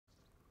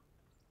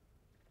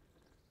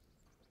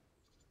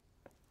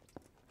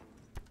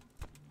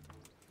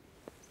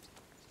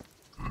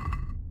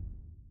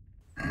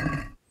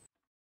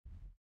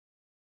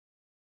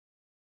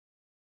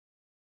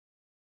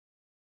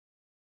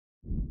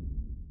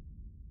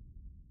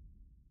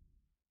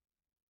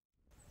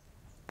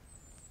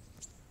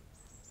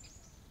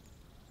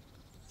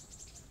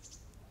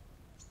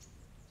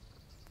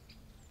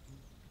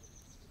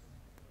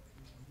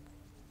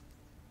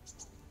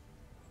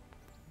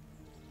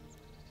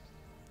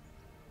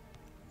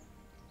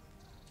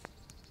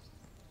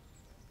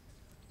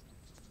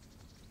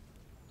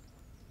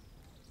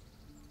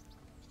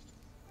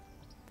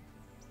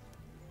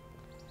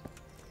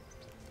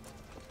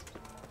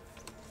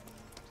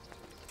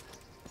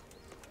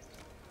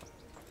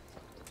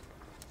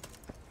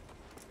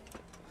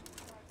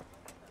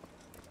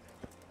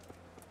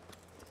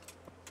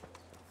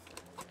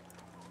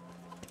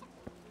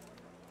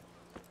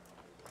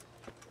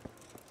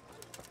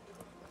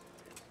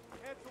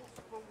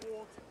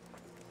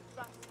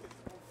baskets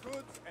for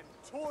goods and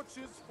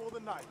torches for the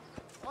night.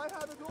 I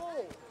have it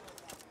all.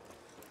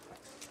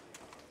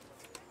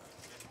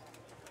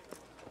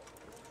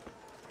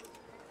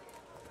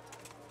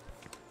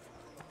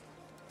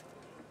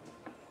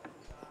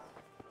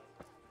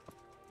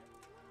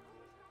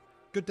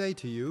 Good day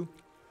to you.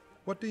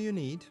 What do you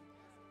need?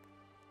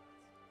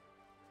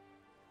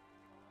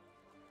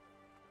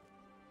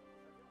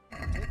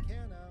 Take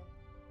care now.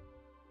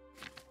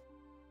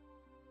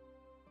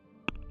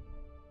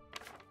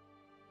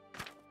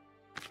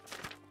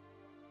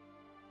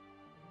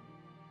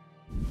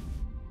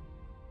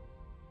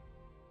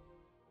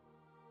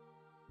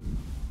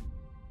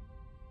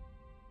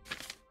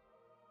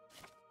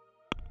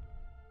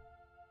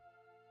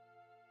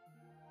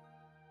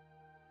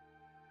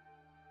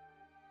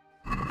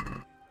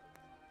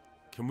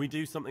 Can we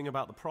do something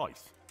about the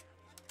price?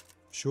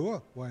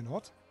 Sure, why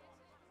not?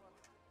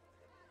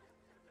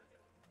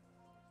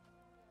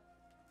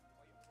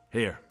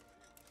 Here.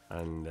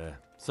 And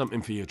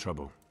something for your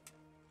trouble.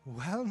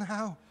 Well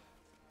now.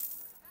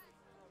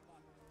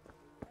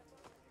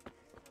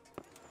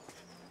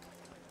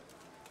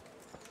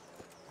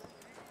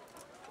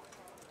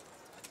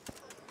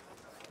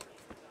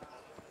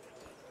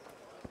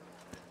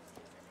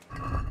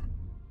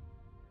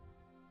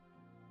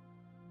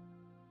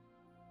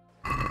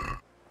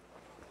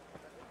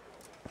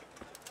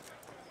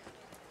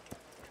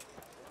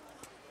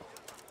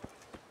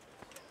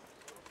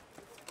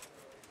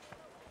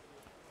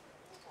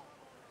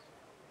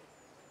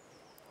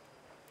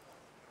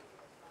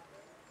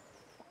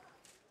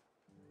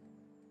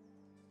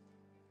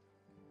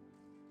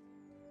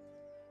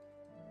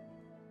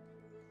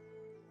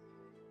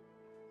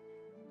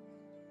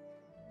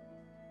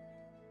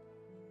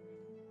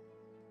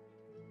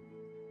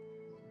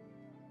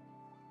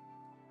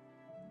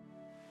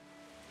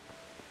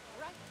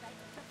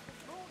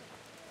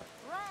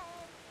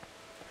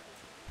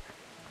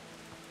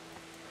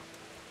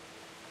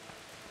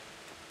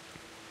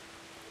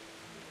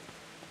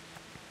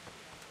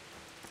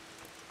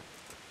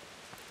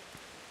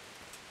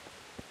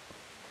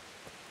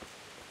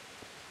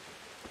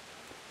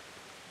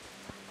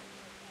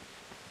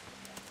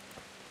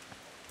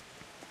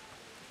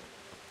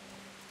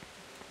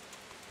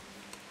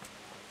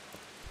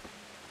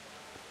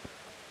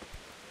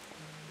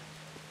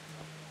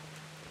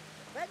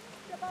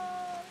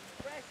 Vegetables!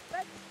 Fresh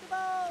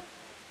vegetables!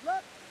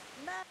 Look,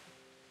 snack!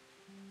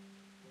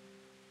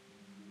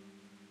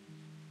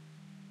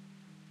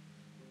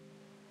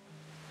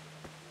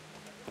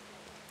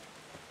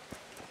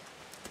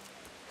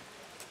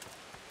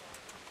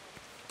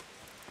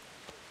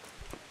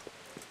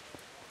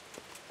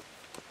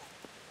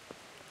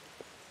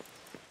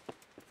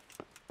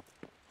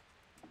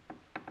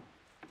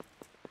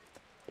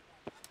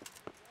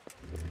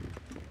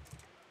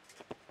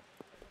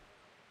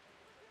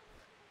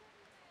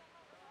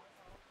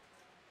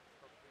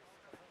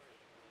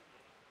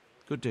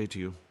 Good day to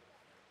you.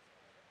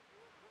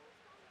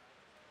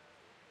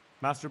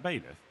 Master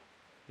Bailiff,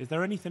 is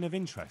there anything of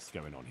interest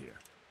going on here?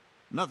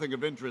 Nothing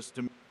of interest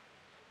to me.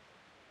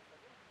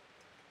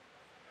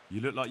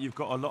 You look like you've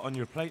got a lot on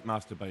your plate,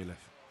 Master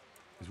Bailiff.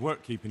 Is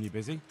work keeping you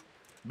busy?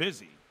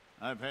 Busy?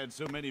 I've had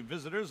so many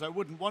visitors, I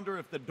wouldn't wonder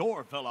if the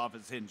door fell off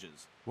its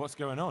hinges. What's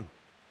going on?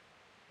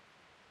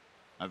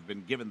 I've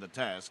been given the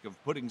task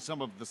of putting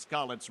some of the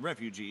Scarlet's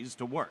refugees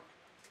to work.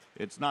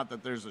 It's not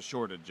that there's a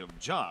shortage of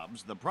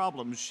jobs, the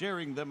problem's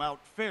sharing them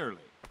out fairly.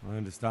 I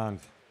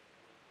understand.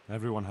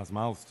 Everyone has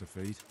mouths to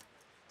feed.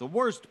 The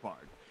worst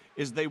part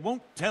is they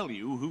won't tell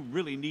you who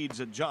really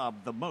needs a job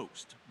the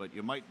most, but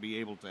you might be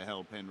able to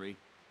help, Henry.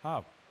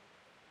 How?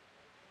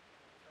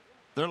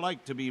 They're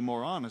like to be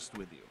more honest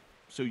with you,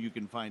 so you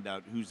can find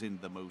out who's in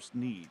the most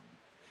need.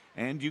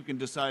 And you can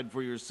decide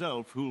for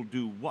yourself who'll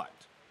do what.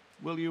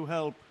 Will you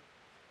help?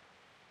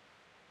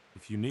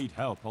 If you need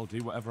help, I'll do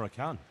whatever I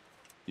can.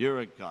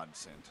 You're a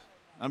godsend.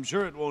 I'm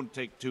sure it won't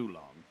take too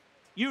long.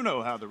 You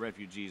know how the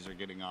refugees are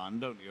getting on,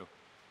 don't you?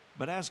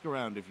 But ask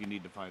around if you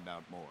need to find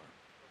out more.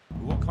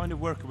 What kind of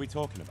work are we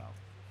talking about?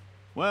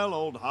 Well,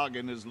 old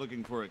Hagen is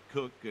looking for a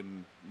cook,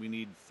 and we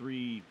need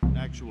 5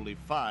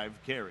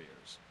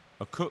 carriers.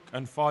 A cook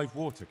and 5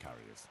 water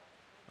carriers.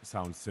 That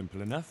sounds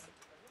simple enough.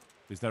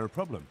 Is there a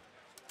problem?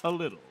 A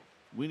little.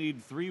 We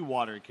need 3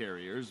 water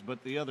carriers,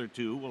 but the other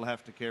 2 will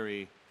have to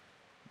carry,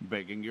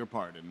 begging your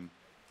pardon,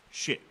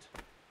 shit.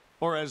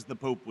 Or as the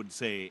Pope would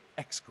say,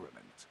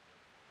 excrement.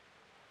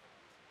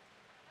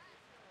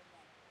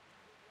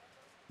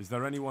 Is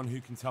there anyone who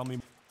can tell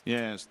me?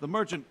 Yes, the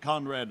merchant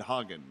Conrad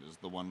Hagen is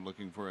the one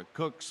looking for a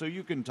cook, so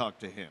you can talk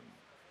to him.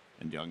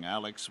 And young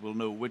Alex will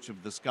know which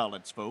of the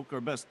Scarlet's folk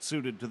are best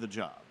suited to the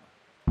job.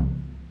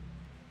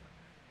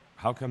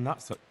 How come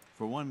that's so?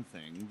 For one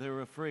thing,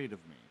 they're afraid of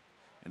me,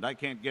 and I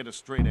can't get a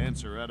straight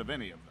answer out of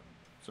any of them.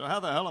 So how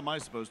the hell am I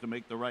supposed to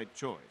make the right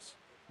choice?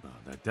 Oh,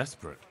 they're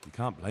desperate. You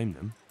can't blame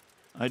them.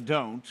 I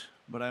don't,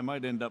 but I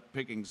might end up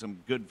picking some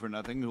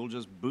good-for-nothing who'll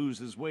just booze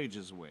his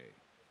wages away.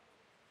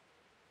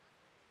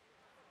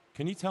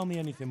 Can you tell me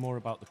anything more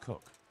about the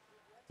cook?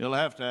 You'll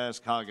have to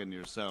ask Hagen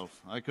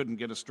yourself. I couldn't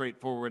get a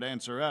straightforward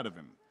answer out of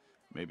him.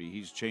 Maybe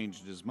he's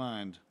changed his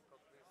mind.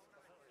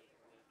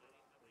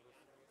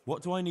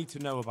 What do I need to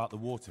know about the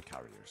water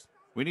carriers?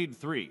 We need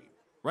 3.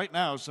 Right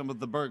now, some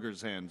of the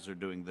burgers' hands are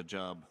doing the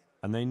job.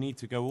 And they need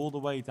to go all the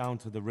way down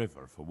to the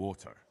river for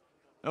water.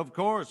 Of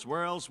course,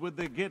 where else would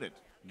they get it?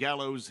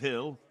 Gallows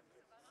Hill?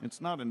 It's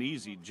not an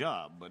easy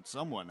job, but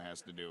someone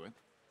has to do it.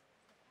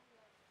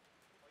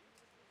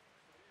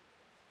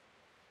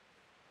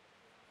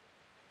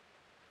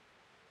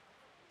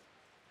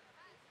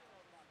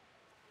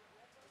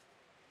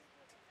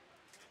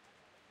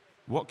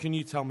 What can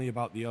you tell me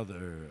about the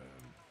other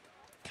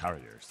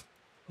carriers?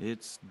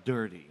 It's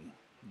dirty,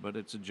 but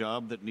it's a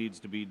job that needs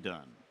to be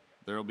done.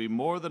 There'll be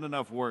more than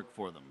enough work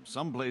for them.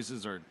 Some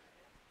places are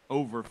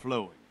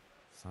overflowing.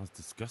 Sounds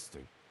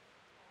disgusting.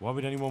 Why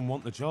would anyone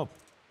want the job?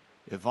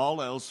 If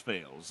all else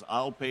fails,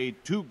 I'll pay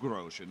 2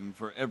 groschen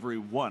for every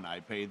 1 I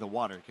pay the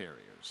water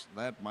carriers.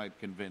 That might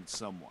convince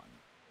someone.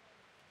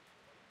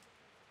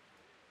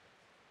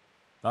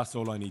 That's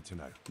all I need to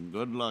know.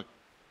 Good luck.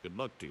 Good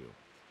luck to you.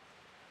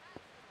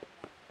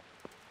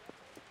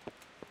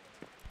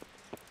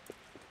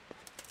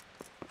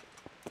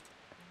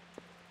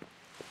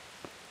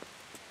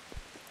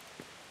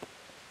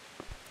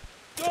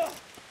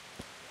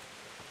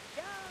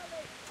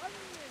 Garlic,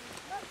 onions,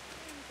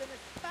 mushrooms, and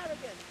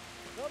asparagus.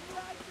 Come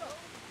right up.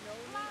 No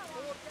need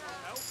for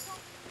gas.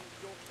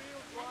 Your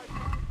field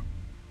right.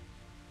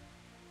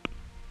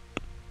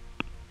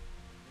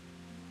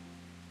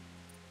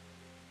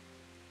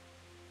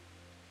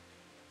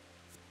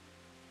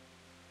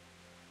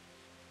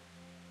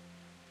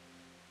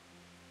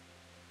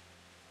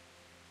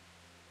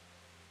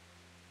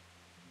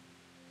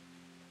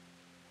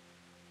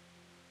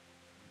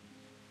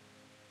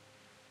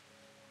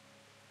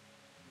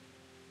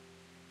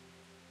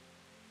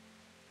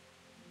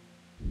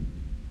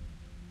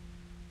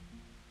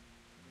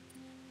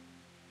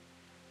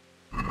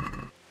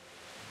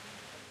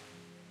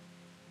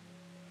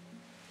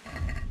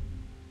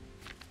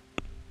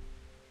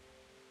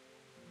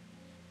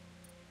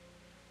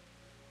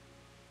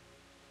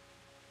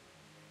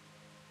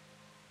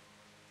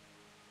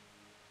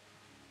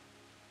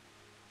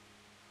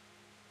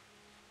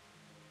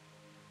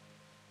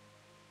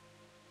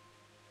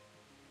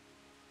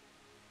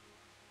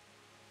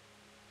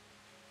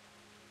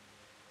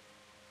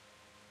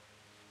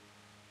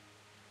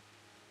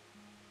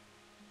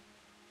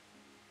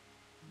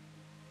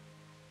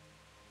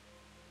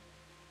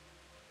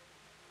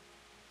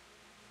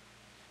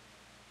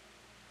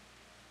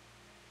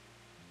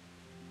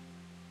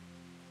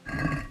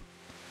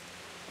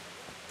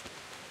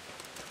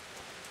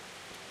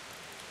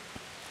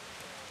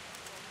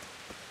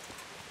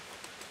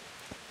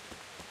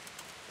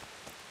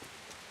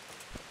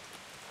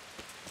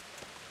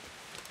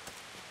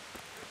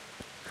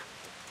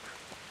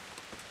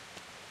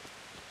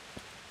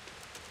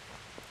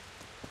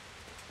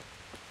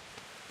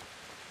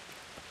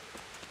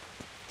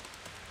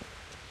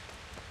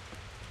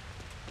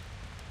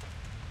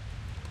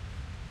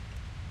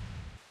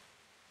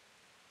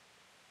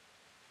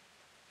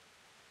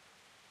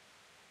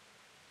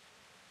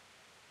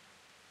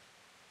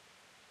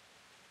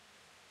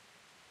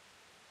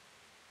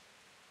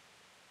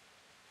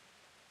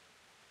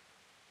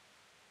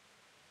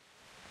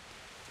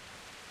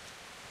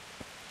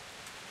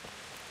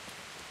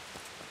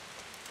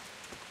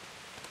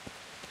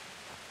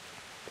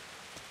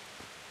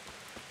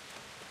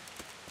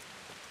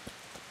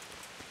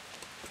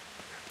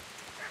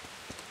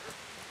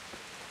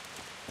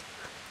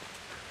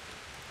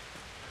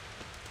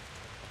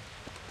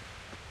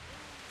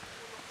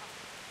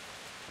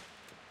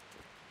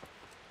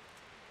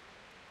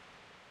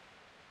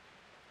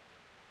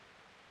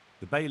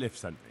 The bailiff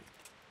sent me.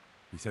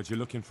 He said you're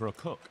looking for a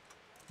cook.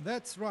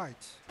 That's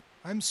right.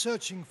 I'm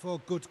searching for a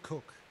good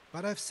cook,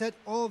 but I've said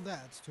all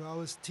that to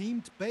our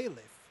esteemed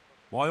bailiff.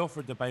 Well, I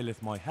offered the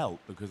bailiff my help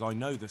because I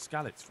know the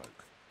Skalitz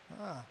folk.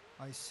 Ah,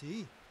 I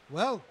see.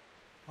 Well,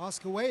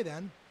 ask away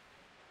then.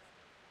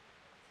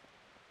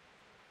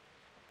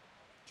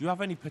 Do you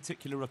have any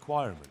particular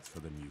requirements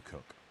for the new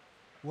cook?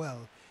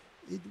 Well,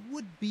 it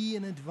would be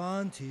an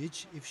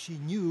advantage if she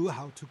knew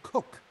how to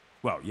cook.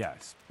 Well,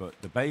 yes, but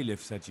the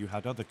bailiff said you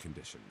had other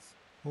conditions.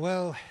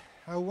 Well,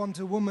 I want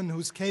a woman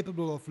who's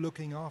capable of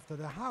looking after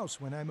the house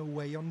when I'm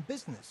away on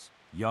business.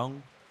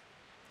 Young,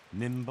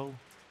 nimble.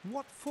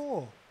 What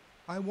for?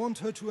 I want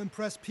her to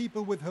impress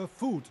people with her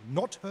food,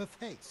 not her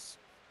face.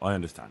 I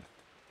understand.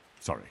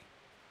 Sorry.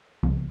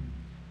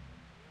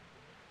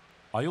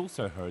 I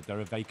also heard there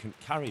are vacant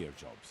carrier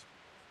jobs.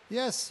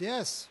 Yes,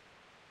 yes.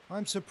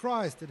 I'm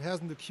surprised it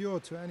hasn't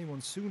occurred to anyone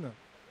sooner.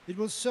 It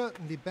will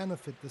certainly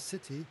benefit the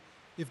city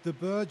if the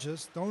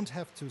burghers don't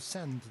have to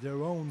send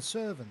their own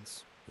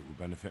servants. It will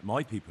benefit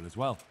my people as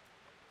well.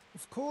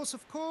 Of course,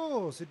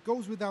 it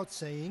goes without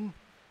saying.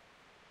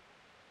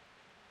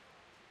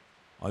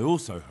 I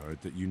also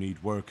heard that you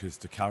need workers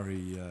to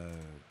carry,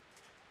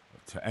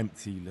 to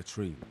empty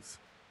latrines.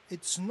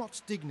 It's not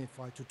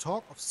dignified to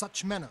talk of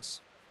such manners.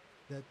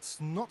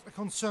 That's not a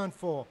concern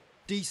for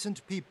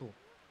decent people.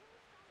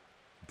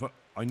 But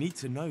I need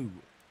to know.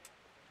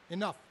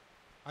 Enough.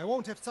 I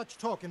won't have such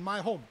talk in my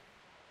home.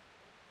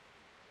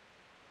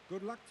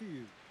 Good luck to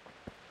you.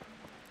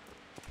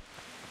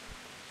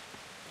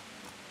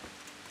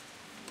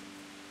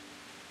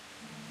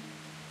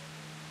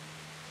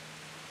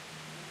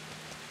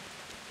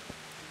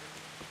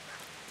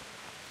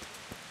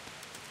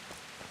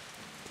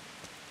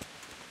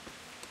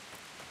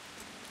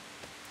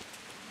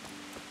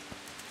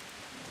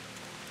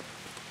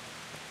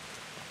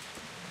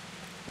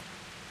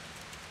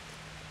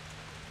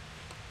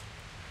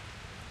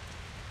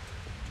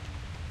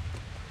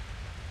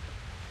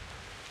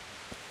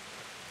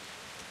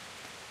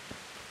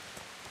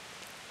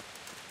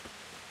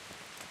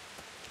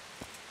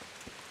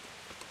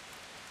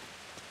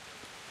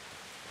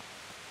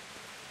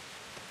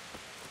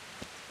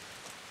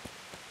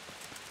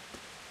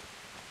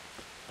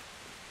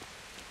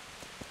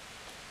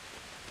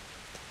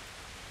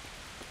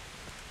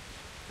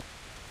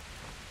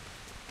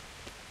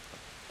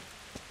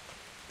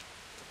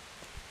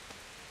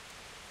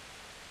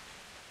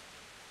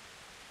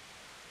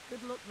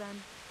 Good luck then.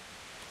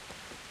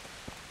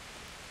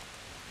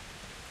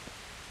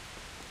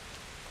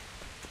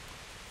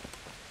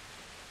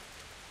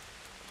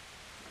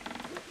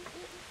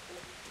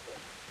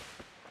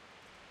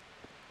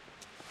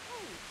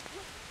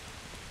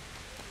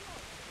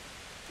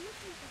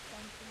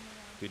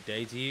 Good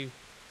day to you.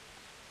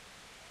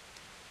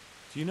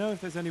 Do you know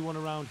if there's anyone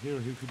around here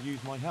who could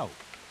use my help?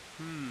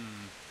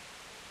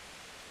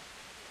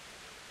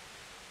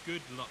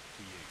 Good luck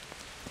to you.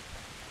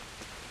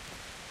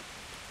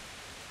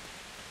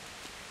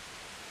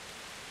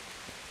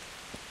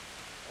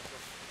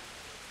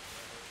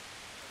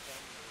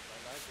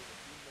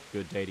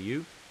 Good day to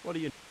you. What are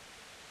you?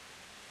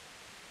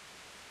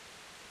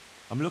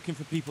 I'm looking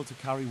for people to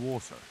carry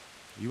water.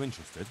 Are you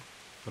interested?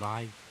 But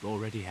I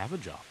already have a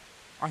job.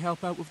 I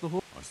help out with the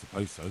horse. I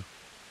suppose so.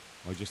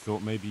 I just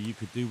thought maybe you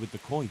could do with the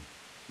coin.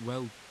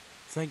 Well,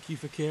 thank you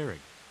for caring.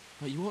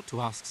 But you ought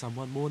to ask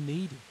someone more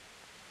needy.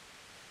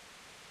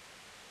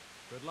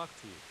 Good luck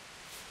to you.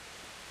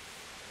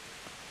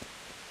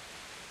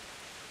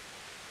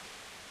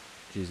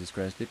 Jesus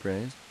Christ be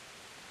praised.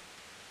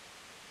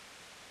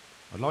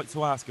 I'd like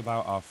to ask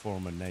about our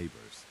former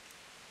neighbours.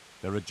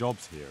 There are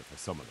jobs here for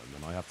some of them,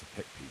 and I have to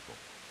pick people.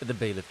 The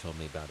bailiff told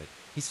me about it.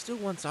 He still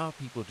wants our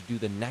people to do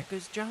the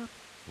knacker's job?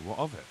 But what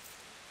of it?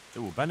 It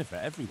will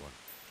benefit everyone.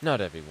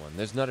 Not everyone.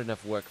 There's not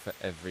enough work for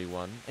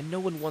everyone, and no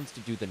one wants to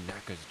do the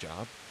knacker's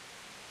job.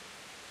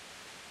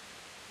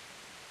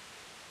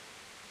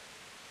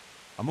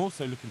 I'm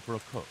also looking for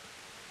a cook.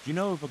 Do you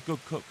know of a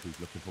good cook who's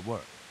looking for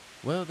work?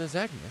 Well, there's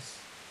Agnes.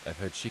 I've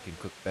heard she can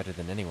cook better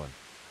than anyone.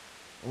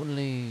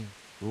 Only...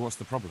 Well, what's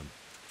the problem?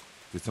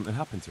 Did something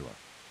happen to her?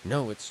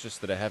 No, it's just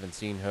that I haven't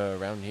seen her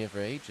around here for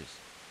ages.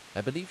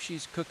 I believe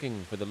she's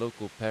cooking for the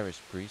local parish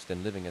priest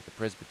and living at the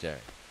presbytery.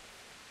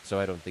 So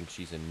I don't think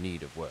she's in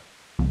need of work.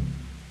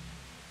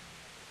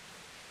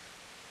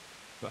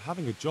 But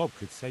having a job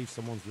could save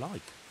someone's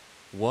life.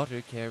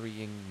 Water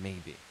carrying,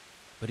 maybe.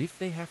 But if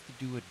they have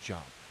to do a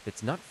job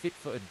that's not fit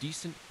for a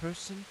decent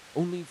person,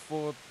 only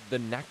for the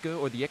knacker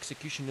or the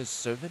executioner's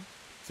servant?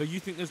 So you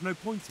think there's no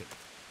point in it?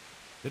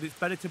 That it's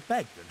better to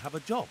beg than have a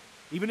job,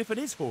 even if it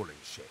is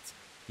hauling shit?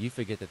 You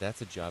forget that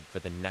that's a job for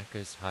the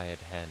knacker's hired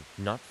hand,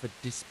 not for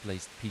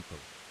displaced people.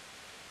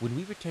 When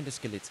we return to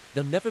Skillets,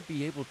 they'll never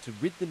be able to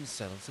rid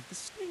themselves of the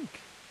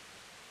stink.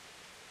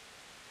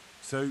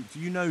 So, do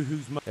you know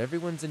who's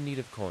Everyone's in need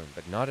of coin,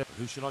 but not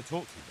Who should I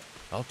talk to then?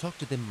 I'll talk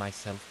to them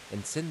myself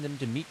and send them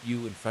to meet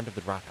you in front of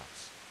the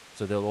Rathaus,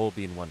 so they'll all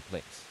be in one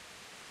place.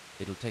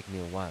 It'll take me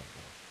a while,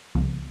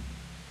 though.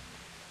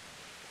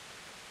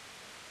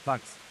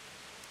 Thanks.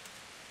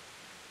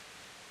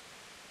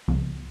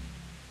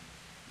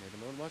 May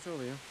the Lord watch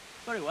over you.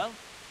 Very well.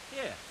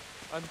 Here.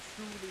 I'm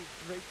truly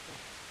grateful.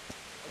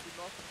 I did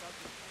not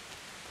imagine.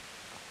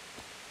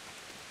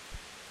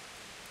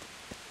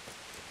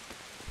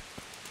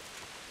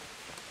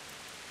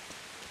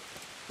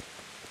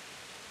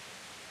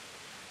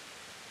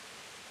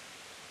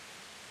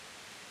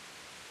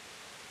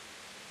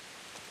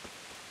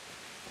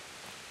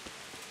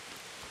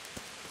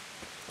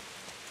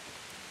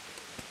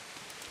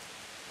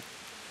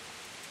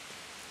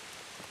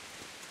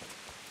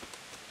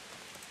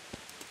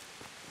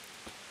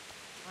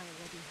 I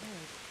already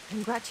heard.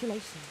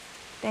 Congratulations.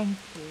 Thank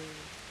you.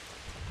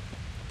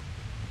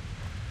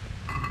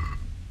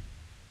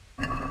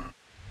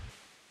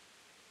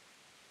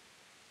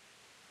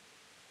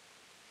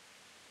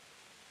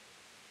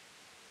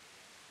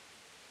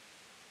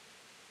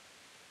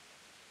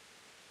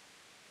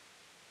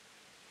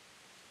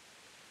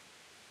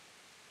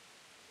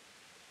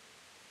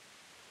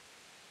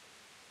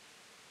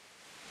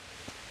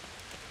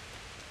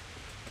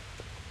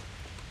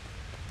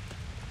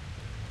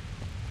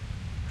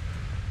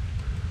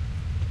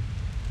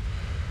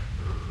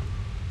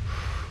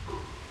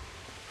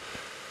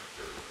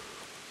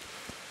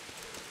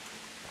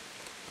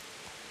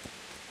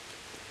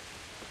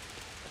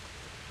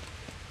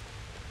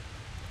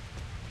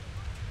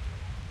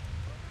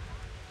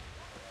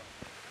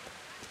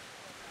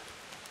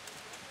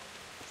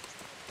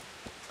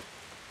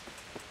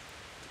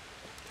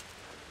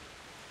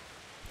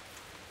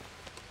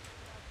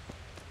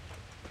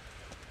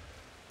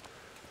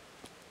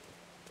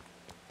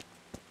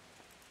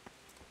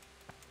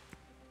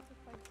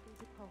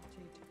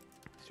 departed,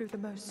 through the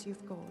mercy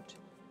of God.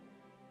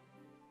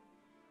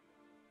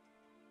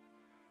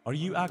 Are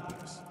you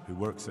Agnes, who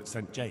works at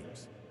St.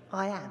 James?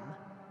 I am.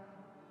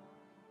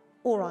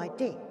 Or I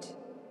did,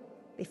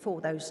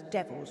 before those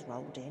devils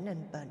rolled in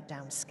and burnt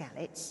down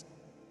Skalitz.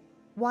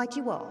 Why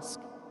do you ask?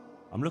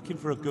 I'm looking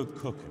for a good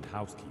cook and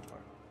housekeeper,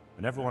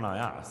 and everyone I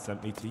asked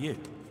sent me to you.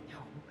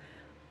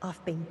 Oh,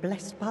 I've been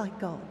blessed by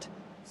God.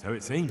 So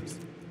it seems.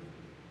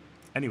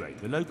 Anyway,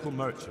 the local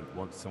merchant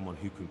wants someone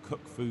who can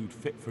cook food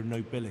fit for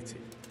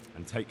nobility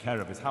and take care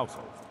of his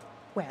household.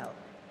 Well,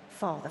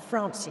 Father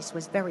Francis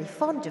was very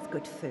fond of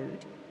good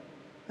food,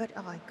 but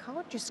I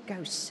can't just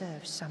go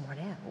serve someone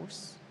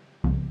else.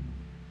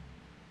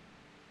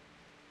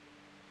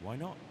 Why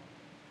not?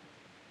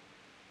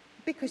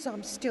 Because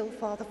I'm still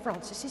Father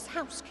Francis's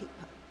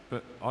housekeeper.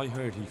 But I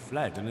heard he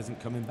fled and isn't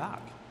coming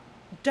back.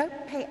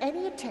 Don't pay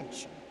any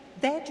attention.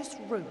 They're just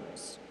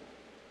rumors.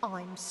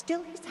 I'm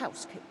still his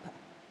housekeeper.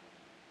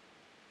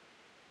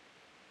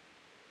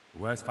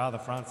 Where's Father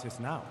Francis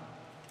now?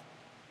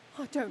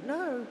 I don't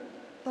know.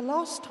 The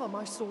last time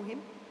I saw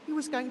him, he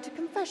was going to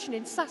confession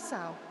in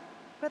Sasau.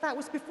 But that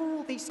was before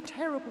all these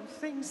terrible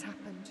things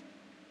happened.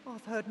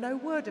 I've heard no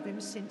word of him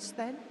since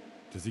then.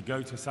 Does he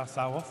go to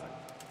Sasau often?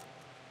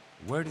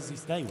 Where does he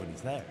stay when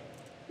he's there?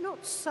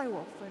 Not so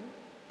often.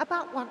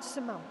 About once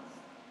a month.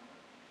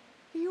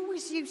 He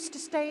always used to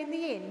stay in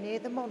the inn near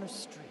the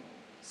monastery,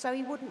 so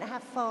he wouldn't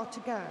have far to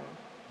go.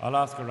 I'll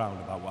ask around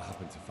about what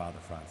happened to Father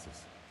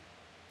Francis.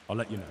 I'll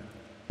let you know.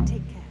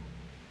 Take care.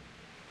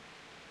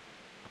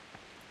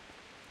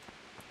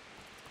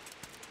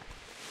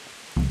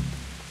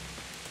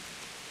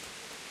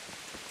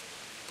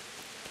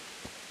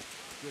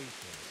 Greetings.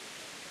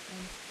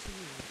 And to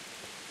you.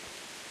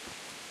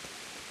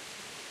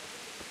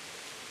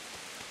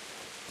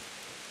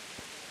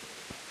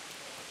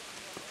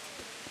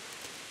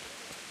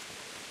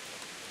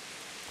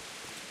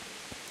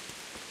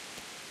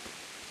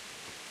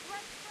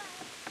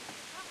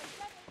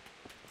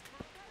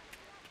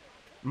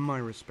 My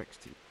respects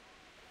to you.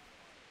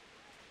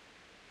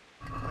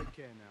 Take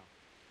care now.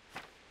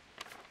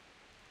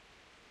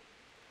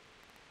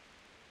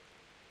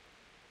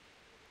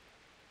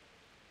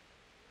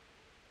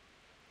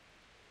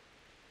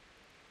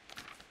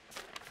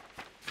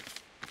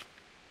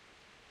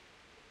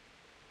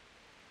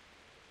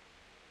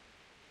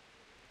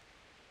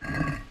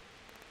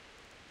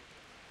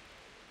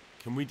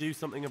 Can we do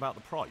something about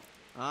the price?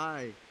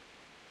 Aye.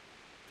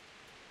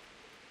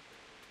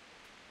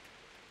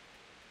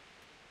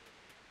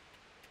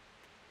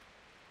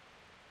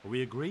 Are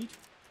we agreed?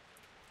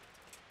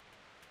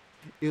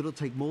 It'll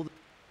take more than...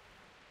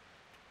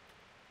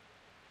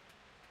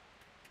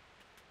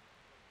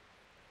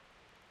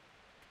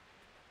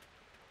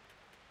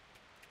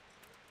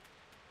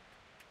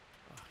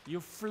 You're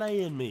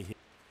flaying me here.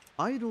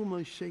 I'd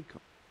almost shake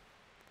on.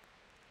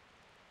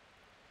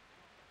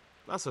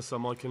 That's a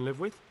sum I can live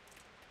with.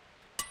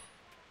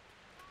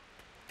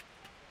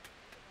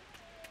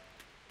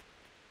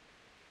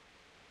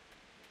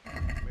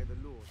 May the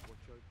Lord watch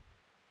over.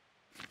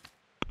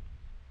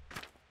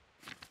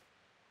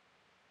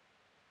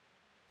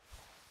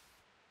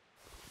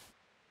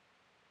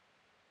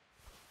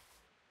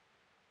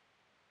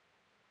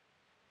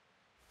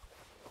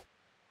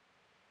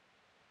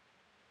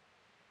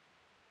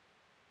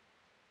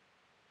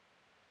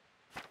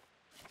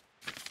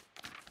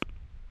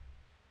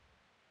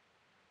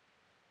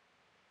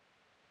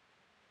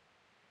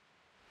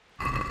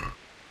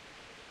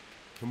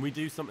 Can we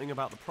do something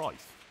about the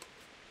price?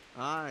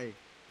 Aye.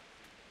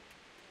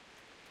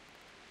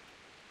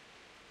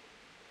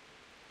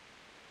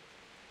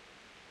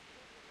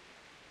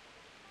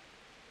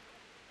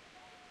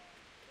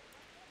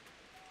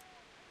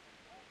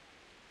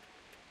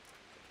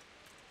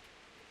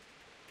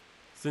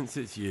 Since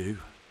it's you.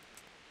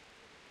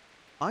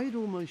 I'd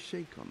almost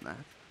shake on that.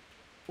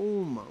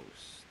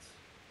 Almost.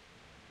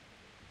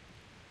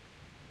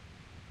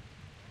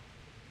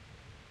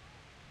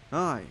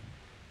 Aye.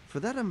 For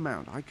that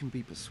amount, I can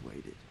be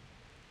persuaded.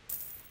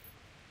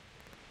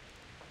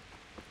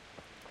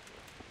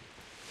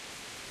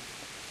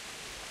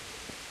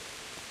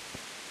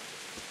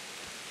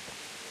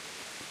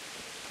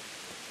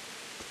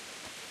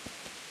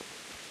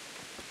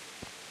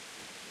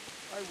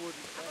 I wouldn't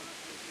say.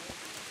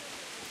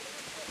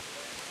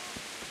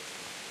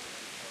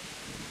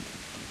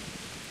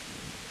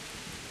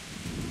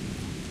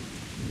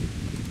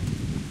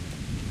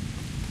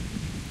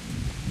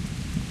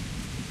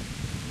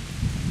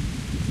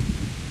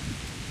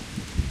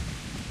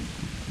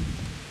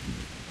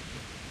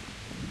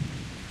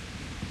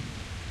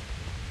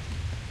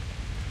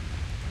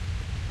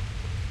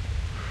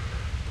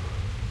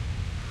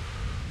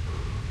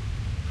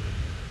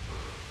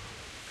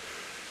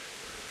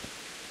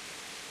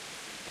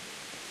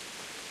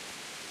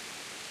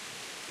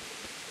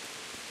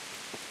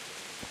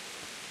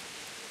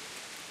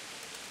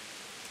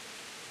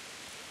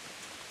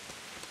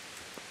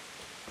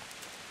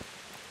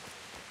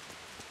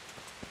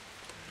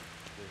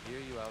 We'll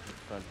hear you out in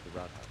front of the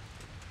Rathaus.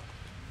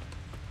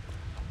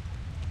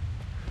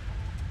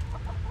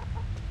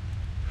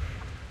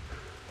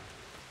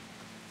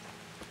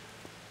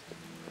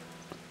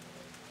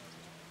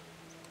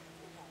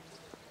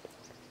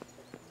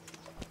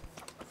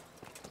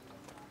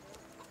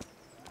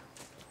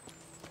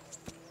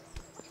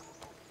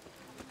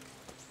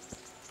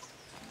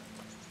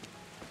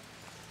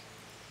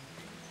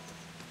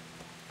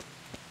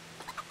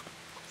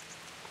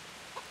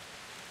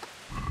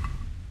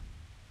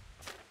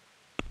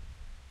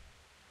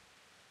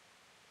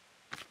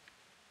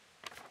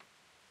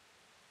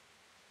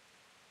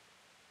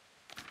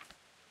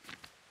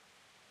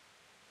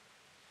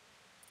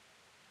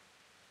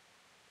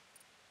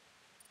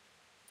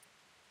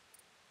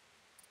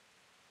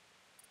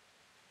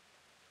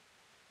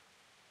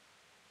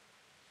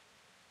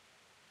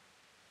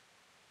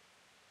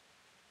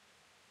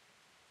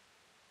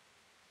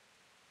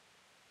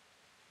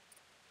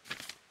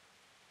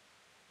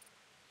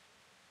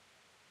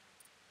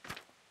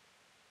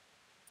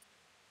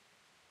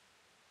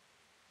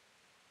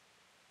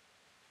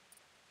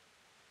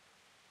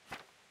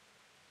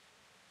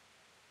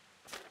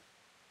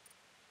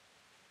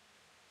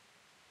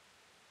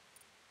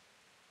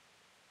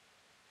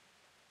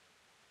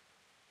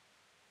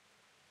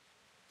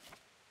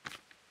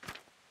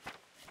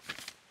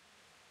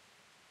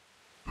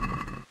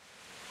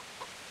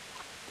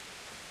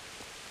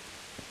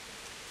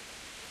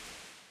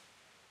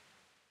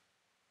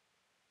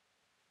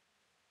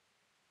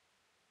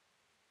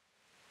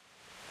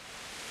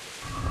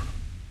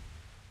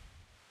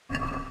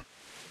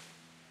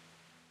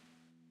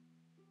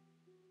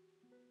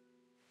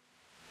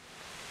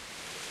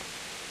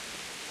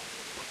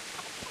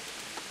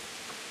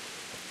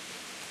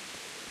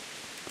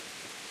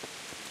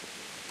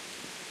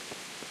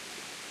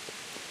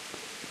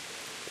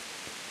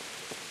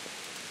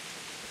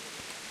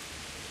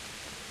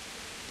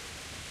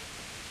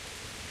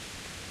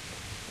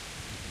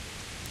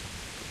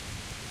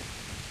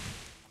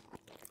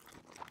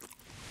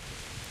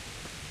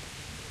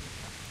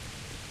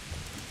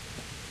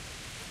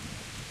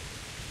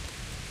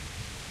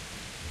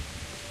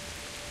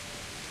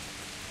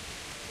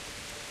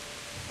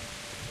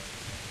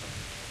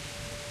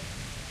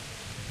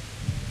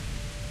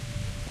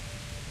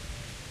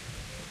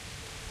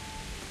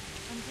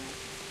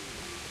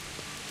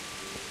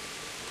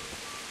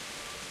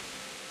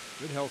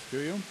 Good health to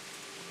you.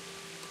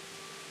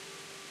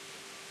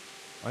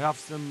 I have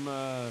some,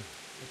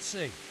 Let's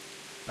see.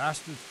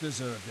 Bastards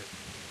deserved it.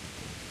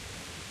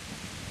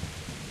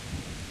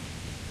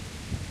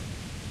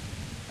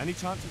 any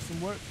chance of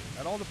some work?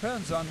 That all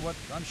depends on what...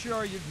 I'm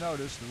sure you've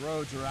noticed the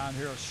roads around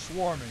here are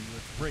swarming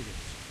with brigands.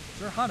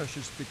 Sir Hunnish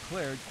has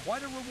declared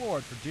quite a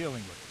reward for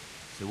dealing with them.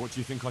 So what do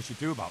you think I should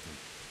do about them?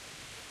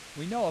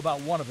 We know about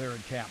one of their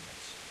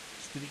encampments.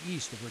 It's to the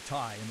east of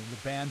Ratai in an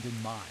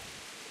abandoned mine.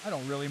 I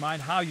don't really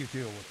mind how you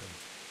deal with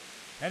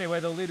them.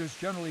 Anyway, the leaders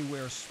generally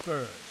wear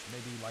spurs,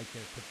 maybe like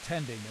they're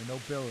pretending they're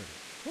nobility.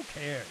 Who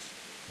cares?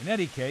 In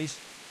any case,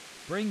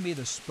 bring me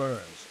the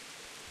spurs,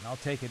 and I'll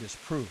take it as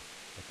proof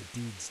that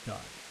the deed's done.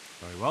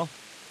 Very well.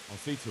 I'll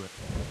see to it.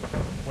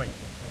 Wait.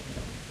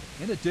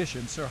 In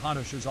addition, Sir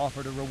Hunnish has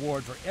offered a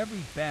reward for every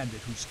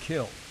bandit who's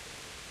killed.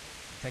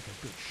 Take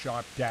a good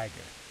sharp dagger.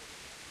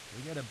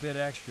 We get a bit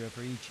extra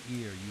for each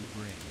ear you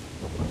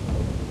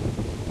bring.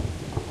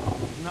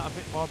 Isn't that a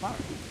bit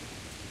barbaric?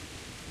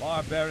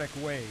 Barbaric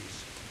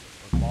ways,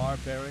 for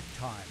barbaric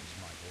times,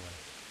 my boy.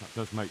 That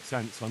does make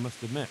sense, I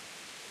must admit.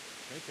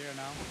 Take care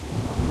now.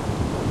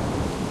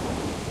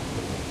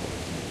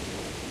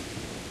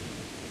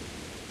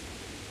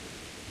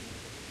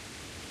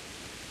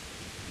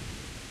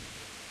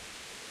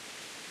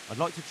 I'd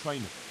like to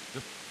train a bit.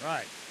 Just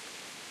Right.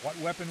 What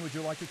weapon would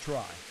you like to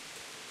try?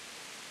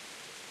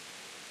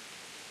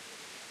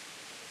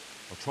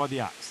 I'll try the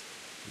axe.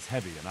 It's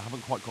heavy and I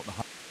haven't quite got the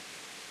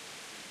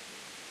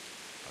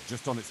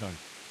just on its own.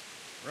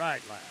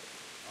 Right, lad.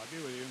 I'll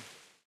be with you.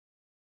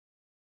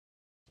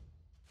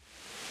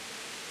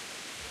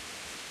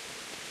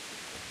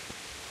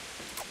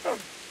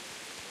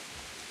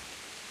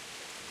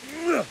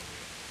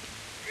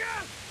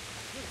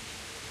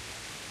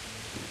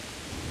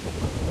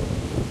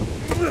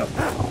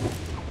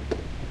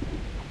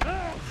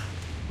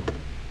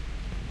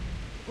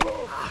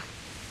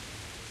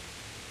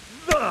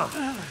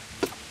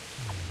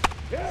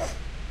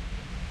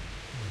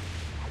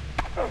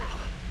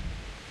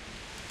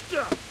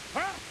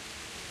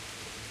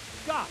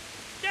 God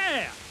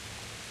damn!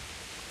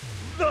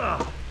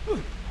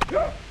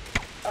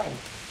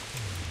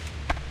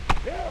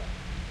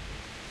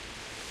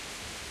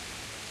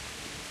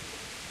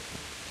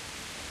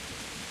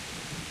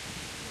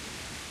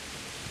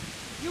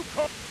 You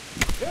call...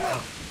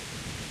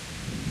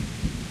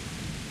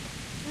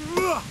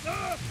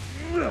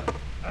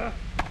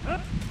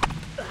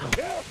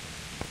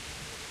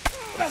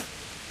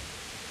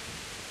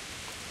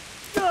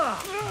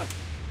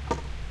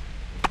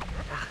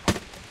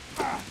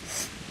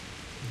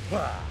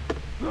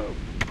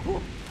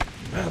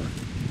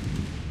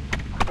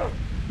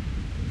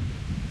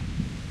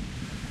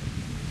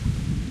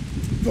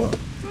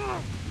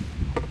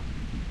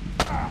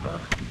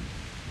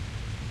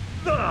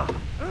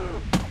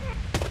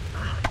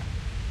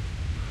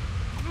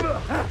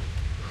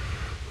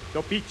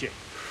 Do picie.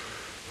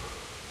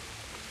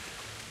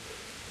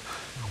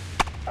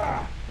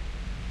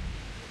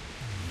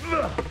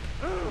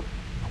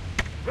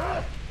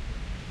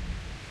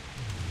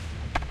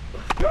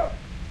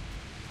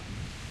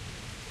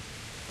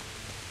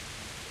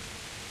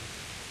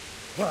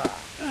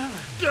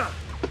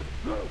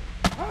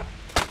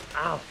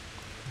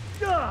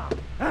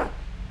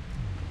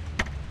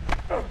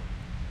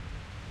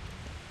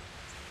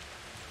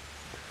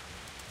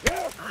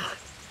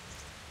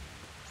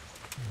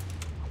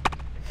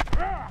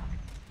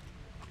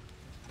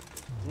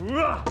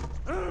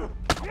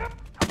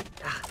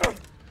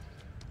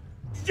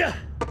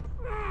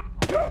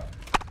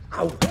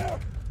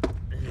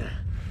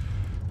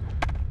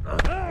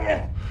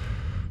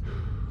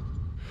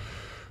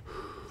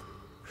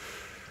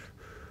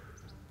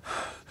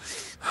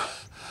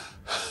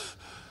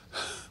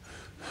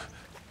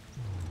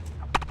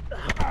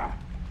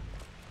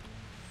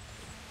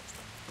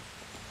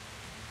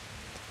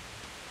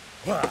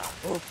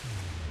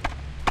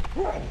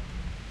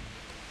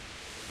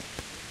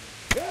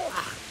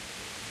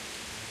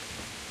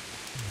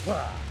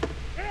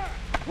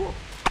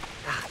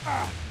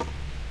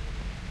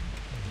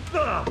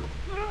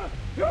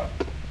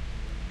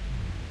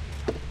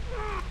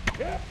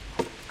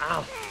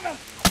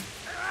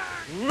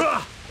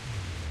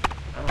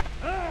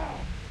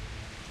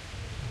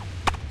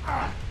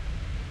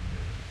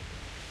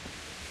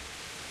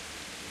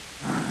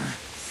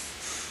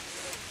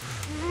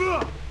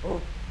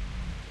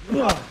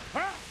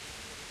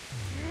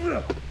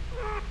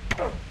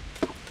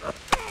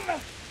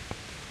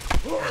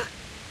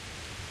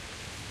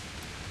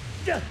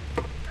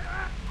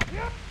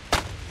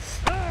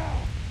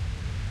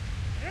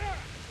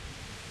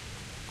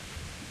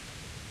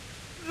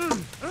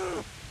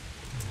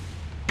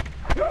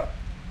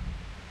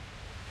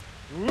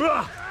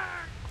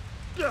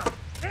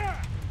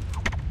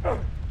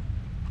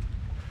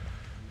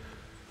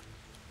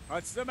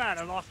 What's the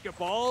matter? Lost your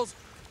balls?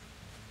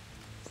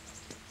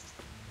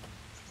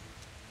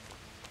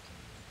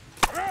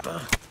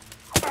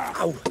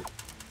 Ow!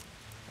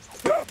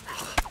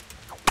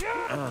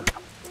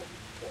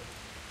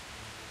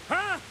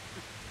 Huh?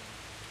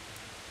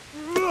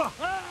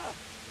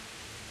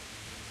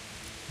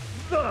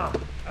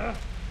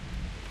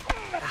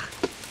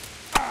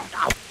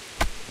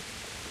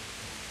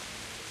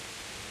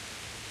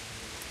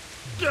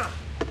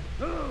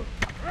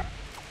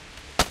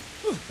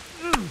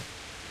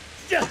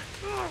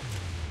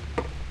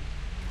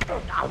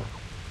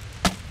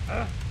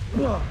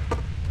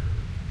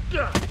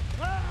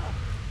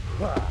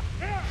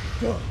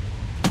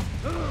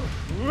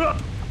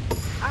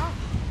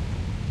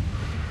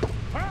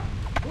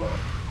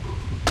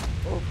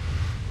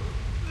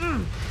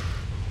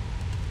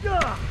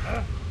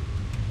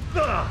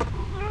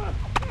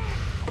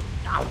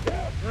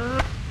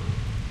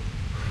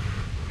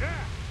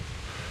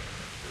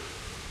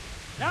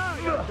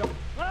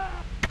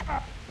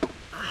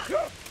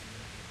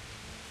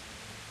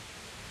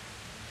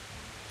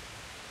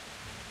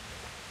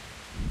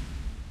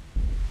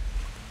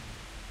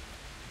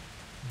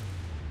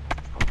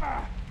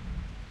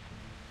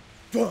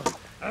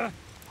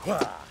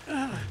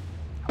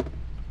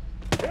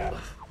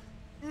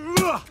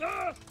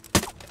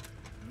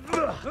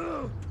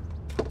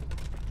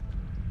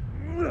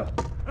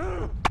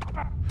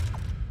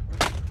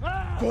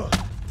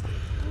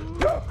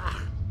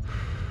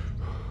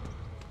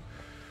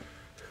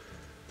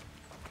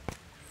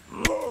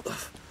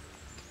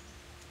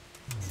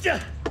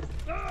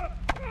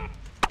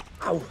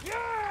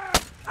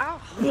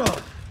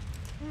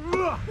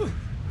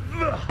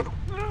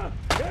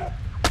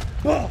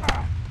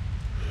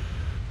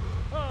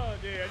 Oh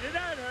dear, did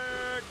that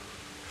hurt?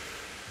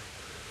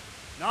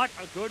 Not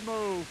a good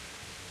move.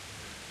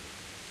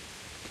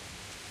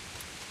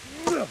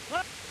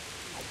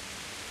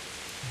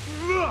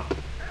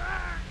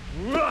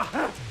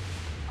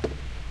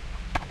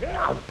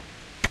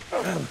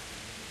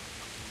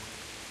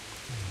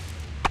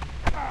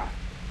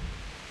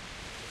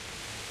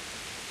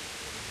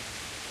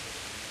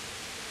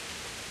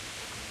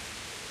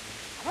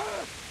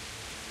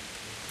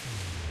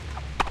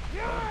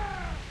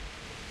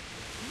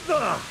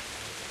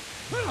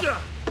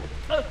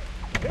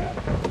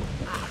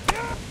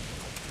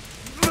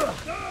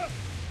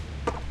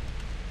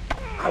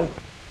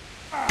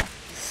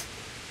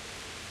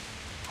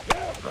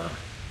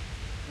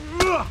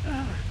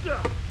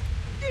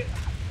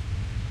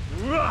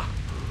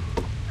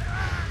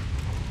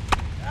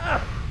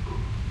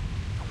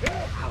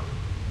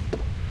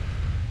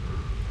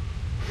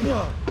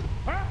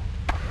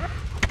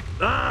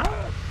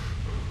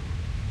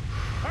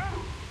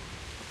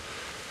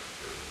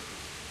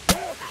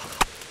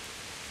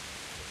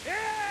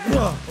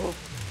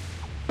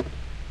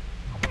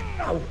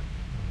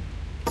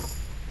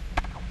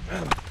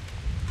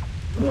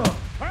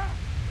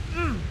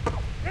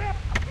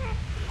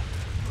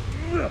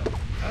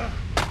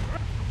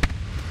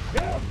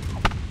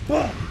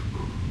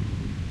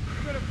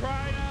 You gonna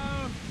cry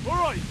now?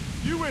 All right,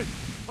 you win.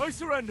 I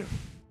surrender.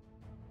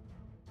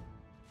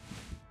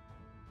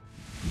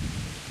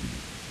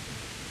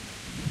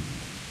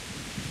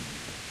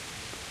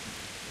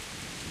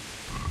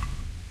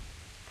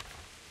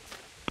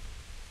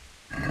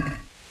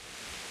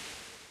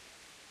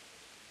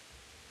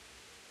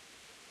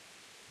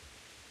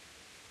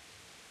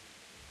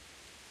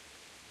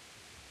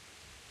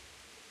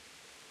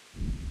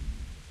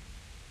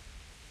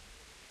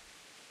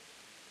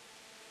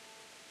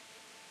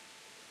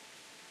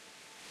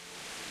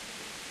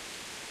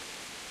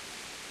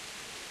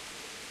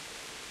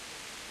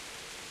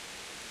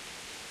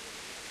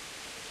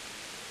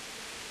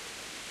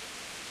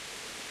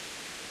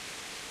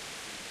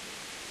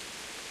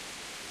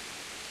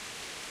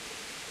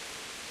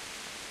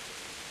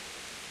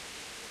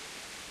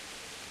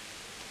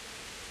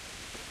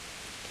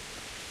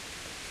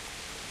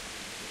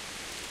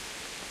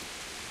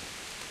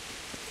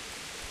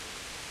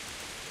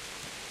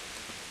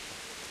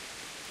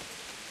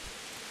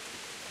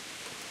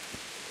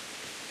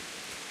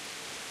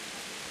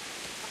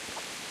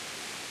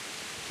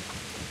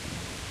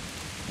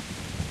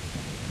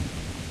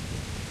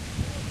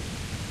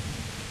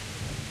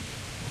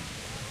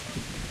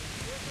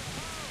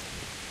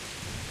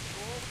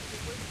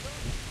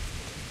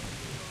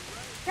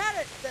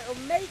 Carrots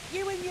that'll make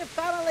you and your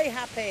family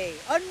happy.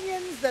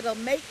 Onions that'll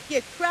make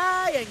you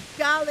cry. And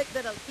garlic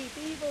that'll keep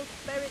evil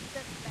spirits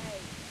at bay.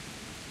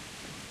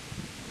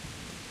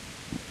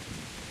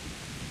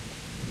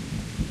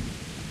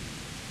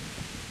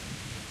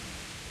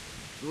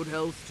 Good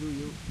health to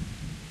you.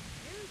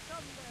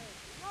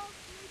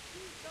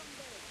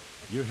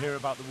 You hear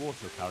about the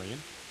water carrying?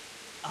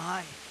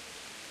 Aye.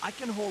 I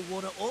can haul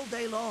water all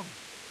day long.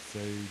 So,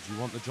 do you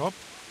want the job?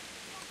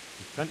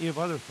 There's plenty of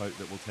other folk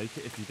that will take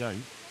it if you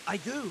don't. I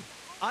do.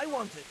 I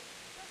want it.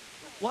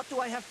 What do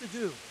I have to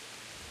do?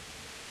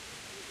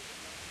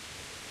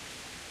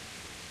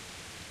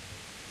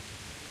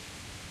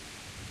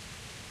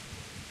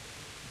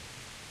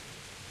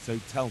 So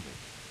tell me,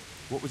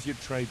 what was your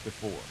trade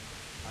before?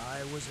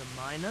 I was a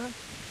miner,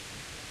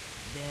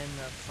 then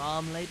a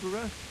farm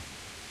laborer,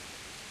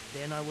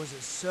 then I was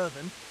a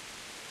servant,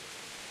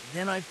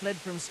 then I fled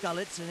from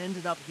Skullets and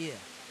ended up here.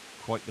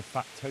 Quite the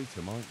fat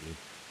totem, aren't you?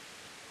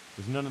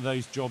 Was none of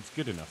those jobs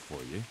good enough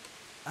for you?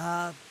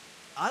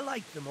 I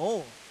liked them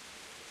all,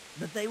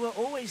 but they were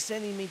always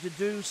sending me to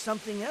do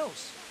something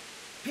else.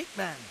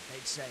 Pickman,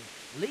 they'd say.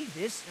 Leave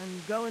this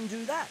and go and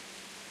do that.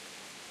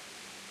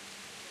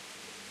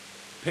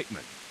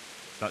 Pickman?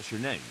 That's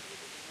your name?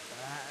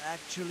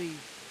 Actually,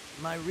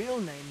 my real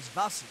name's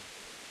Vassi,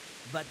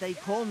 but they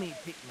call me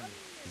Pickman.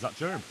 Is that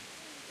German?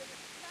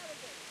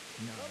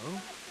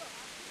 No.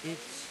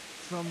 It's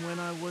from when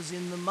I was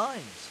in the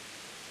mines,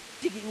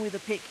 digging with a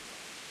pick.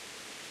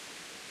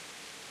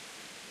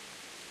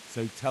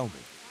 So tell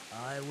me.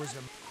 I was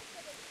a...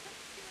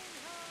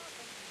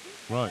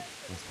 Right.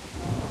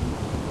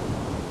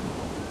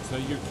 So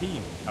you're keen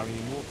on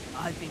carrying water?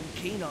 I've been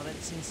keen on it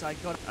since I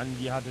got... And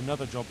you had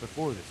another job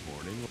before this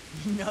morning?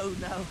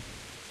 No.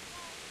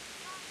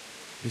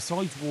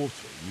 Besides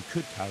water, you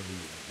could carry...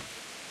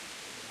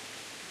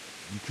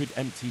 You could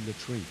empty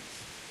latrines.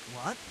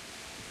 What?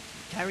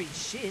 Carry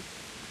shit?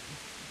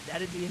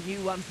 That'd be a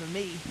new one for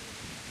me.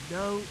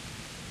 No,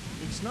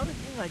 it's not a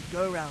thing I'd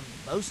go around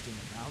boasting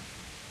about.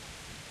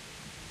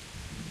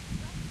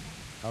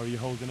 How are you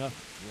holding up?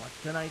 What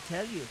can I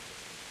tell you?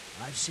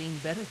 I've seen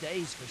better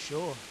days for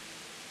sure.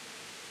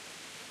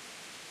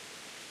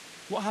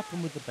 What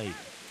happened with the baby?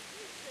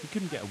 You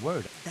couldn't get a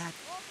word. That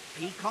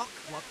peacock,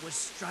 what was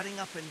strutting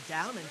up and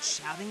down and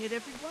shouting at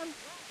everyone?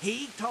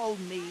 He told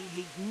me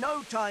he'd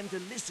no time to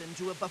listen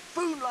to a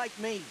buffoon like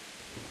me.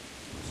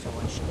 So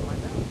I shut my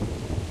mouth.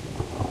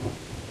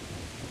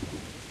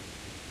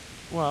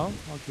 Well,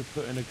 I could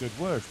put in a good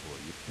word for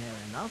you. Fair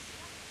enough.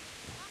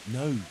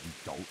 No, you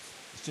dolt.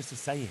 It's just a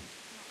saying.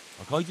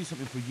 Like I do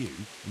something for you,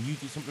 and you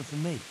do something for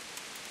me.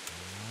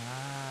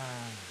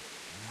 Ah,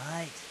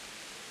 right.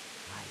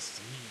 I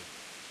see.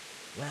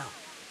 Well,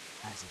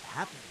 as it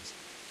happens,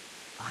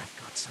 I've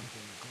got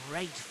something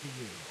great for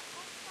you.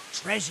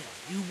 Treasure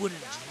you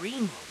wouldn't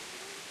dream of.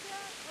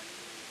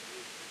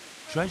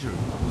 Treasure?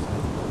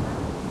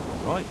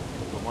 Right,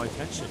 got my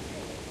attention.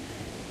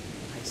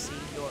 I see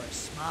you're a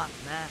smart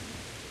man.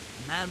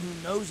 A man who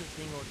knows a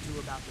thing or two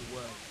about the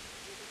world.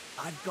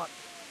 I've got...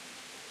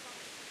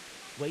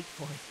 Wait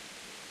for it.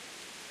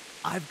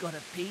 I've got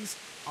a piece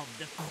of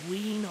the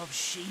Queen of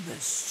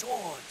Sheba's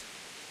sword.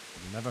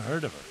 Never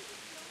heard of her.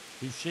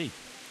 Who's she?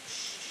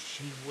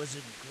 She was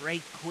a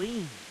great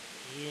queen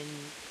in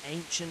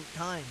ancient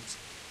times.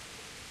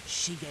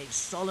 She gave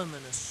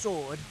Solomon a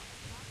sword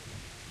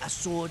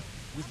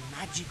with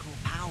magical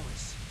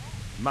powers.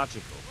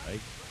 Magical, eh?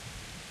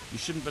 You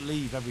shouldn't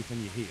believe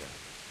everything you hear.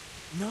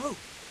 No,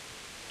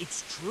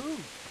 it's true.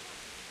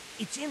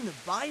 It's in the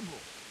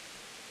Bible.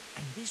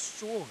 And this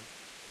sword,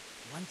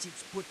 once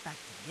it's put back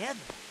together,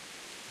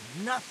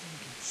 nothing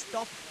can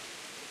stop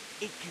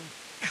it. It can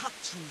cut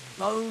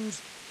through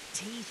bones,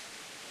 teeth,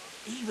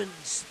 even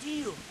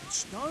steel and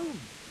stone.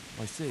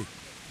 I see.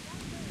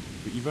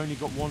 But you've only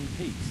got one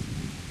piece.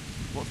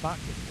 What's that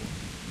good for?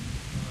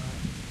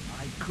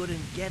 I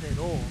couldn't get it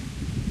all.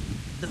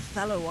 The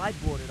fellow I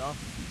bought it off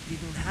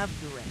didn't have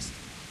the rest.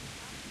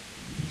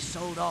 He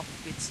sold off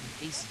bits and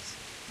pieces.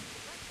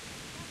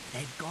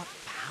 They've got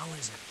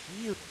powers of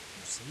healing,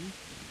 you see?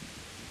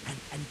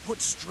 And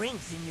put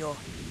strength in your...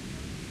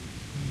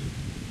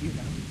 you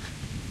know...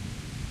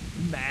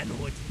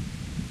 manhood.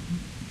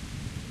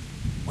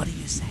 What do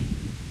you say?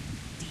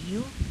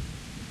 Deal?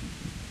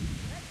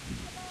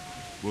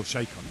 We'll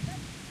shake on it.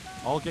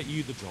 I'll get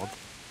you the job,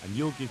 and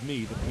you'll give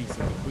me the piece of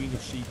the Queen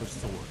of Sheba's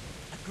sword.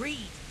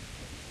 Agreed.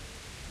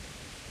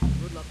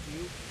 Good luck to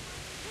you.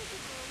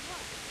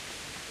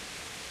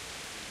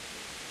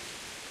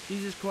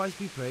 Jesus Christ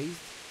be praised.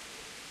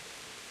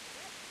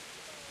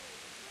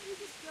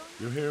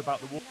 You'll hear about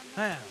the war.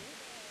 How?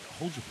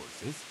 Hold your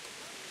voices.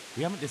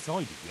 We haven't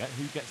decided yet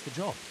who gets the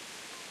job.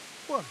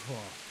 What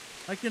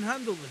for? I can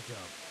handle the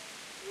job.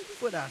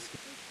 Quit asking.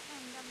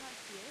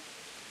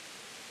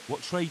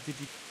 What trade did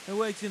you... I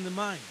worked in the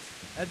mines,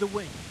 at the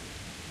winch.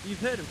 You've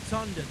heard of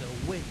Thunder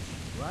the winch,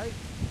 right?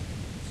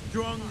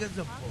 Strong as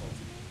a bull.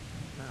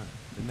 Ah,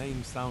 the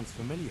name sounds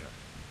familiar.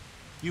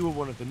 You were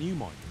one of the new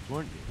miners,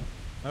 weren't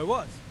you? I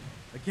was.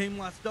 I came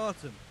last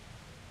autumn.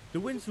 The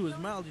winter was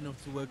mild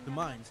enough to work the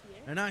mines,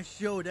 and I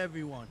showed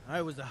everyone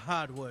I was a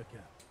hard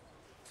worker.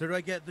 So did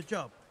I get the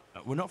job?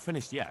 We're not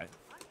finished yet.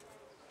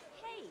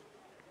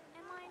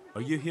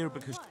 Are you here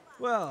because...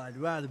 Well, I'd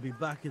rather be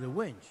back at the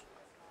winch.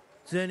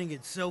 Turning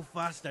it so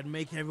fast I'd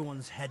make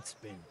everyone's head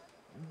spin.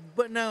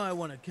 But now I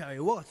want to carry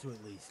water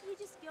at least,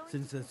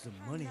 since there's some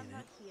money in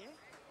it.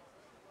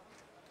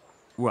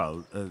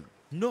 Well,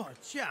 Not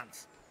a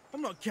chance.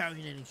 I'm not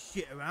carrying any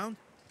shit around.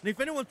 And if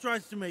anyone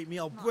tries to make me,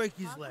 I'll break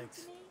his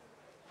legs.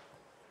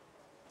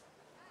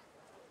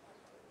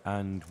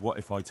 And what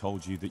if I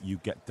told you that you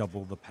get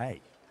double the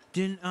pay?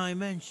 Didn't I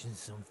mention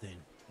something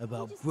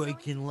about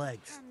breaking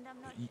legs?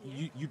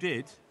 You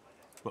did?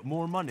 But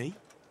more money?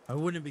 I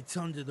wouldn't be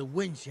Thunder the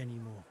winch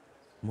anymore.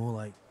 More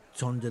like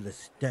Thunder the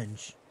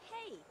stench.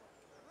 Hey,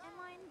 am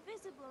I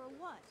invisible or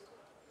what?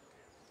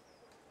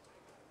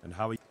 And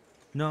how are you...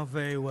 Not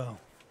very well,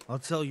 I'll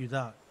tell you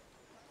that.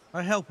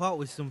 I help out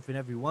with something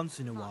every once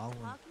in a while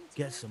and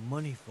get some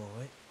money for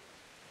it.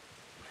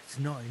 But it's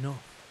not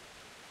enough.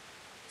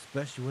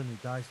 Especially when the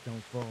dice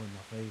don't fall in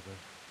my favor.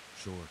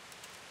 Sure.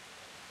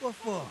 What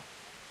for?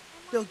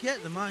 They'll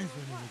get the mines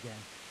running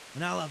again,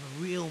 and I'll have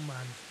a real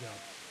man's job.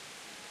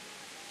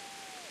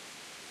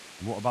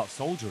 And what about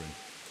soldiering?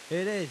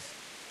 It is,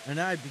 and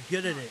I'd be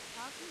good at it.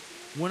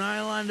 When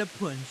I land a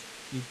punch,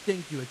 you'd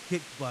think you were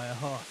kicked by a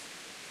horse,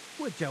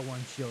 which I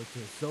once showed to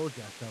a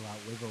soldier I fell out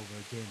with over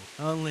a game.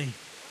 Only...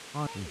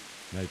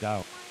 no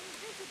doubt.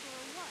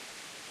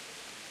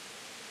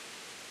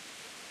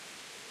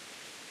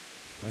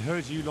 I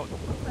heard you lot...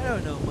 I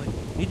don't know, mate.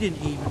 He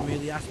didn't even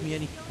really ask me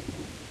any...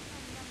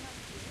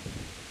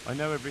 I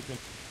know everything.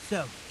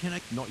 So, can I...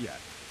 Not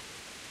yet.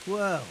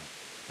 Well,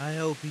 I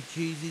hope he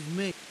cheeses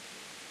me.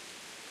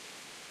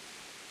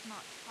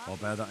 I'll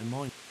bear that in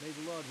mind. May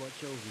the Lord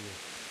watch over you.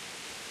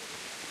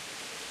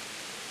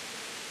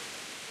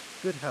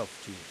 Good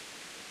health to you.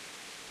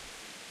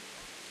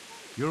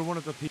 You're one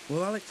of the people...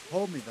 Well, Alex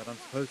told me that I'm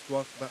supposed to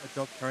ask about a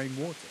job carrying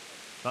water.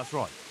 That's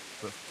right,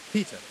 but...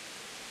 Peter.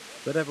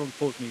 But everyone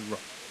calls me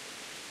Rock.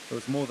 There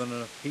was more than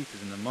enough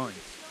Peters in the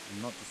mines,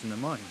 and not just in the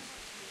mines.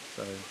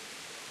 So...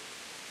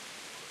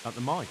 At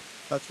the mine?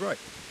 That's right.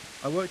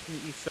 I worked in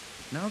the east side.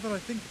 Now that I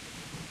think of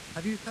it,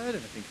 have you heard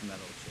anything from that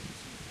old chips?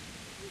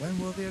 When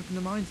will they open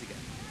the mines again?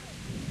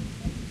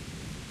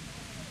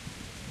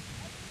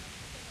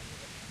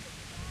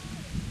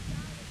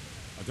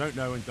 I don't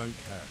know and don't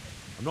care.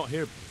 I'm not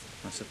here...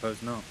 I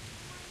suppose not.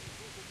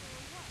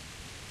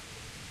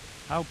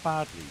 How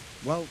badly?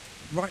 Well,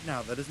 right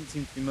now there doesn't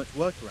seem to be much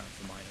work around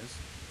for miners.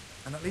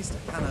 And at least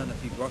I can earn a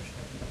few groschen.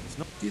 It's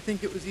not... Do you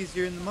think it was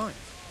easier in the mines?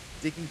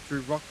 Digging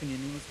through rock on your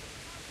knees?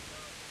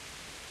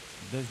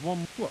 There's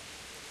one... What?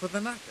 For the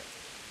knacker?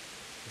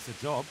 It's a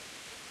job.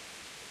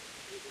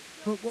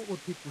 But what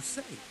would people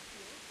say?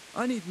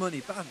 I need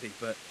money badly,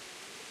 but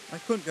I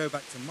couldn't go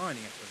back to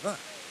mining after that.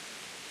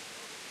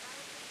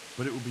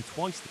 But it will be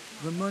twice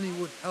the money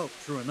would help,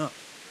 true enough.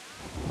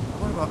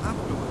 What about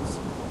afterwards?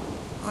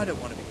 I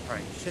don't want to be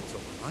carrying shit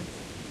all my life.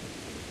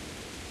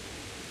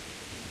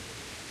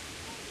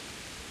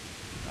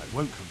 No, it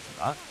won't come to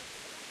that.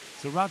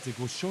 Sir Radzig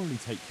will surely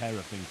take care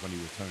of things when he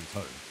returns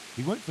home.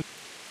 He won't...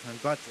 I'm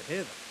glad to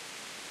hear that.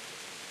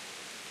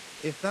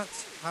 If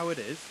that's how it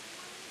is,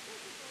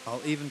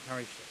 I'll even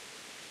carry shit.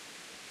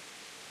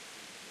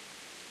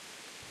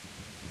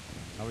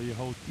 How are you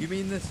holding? You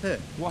mean this here?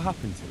 What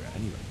happened to it,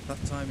 anyway?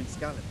 That time in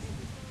Scallop.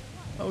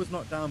 I was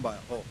knocked down by a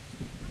horse,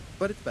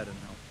 but it's better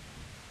now.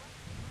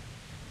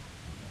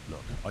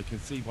 Look, I can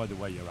see by the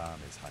way your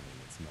arm is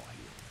hanging, it's not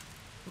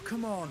healed. Well,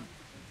 come on.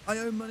 I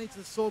owe money to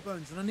the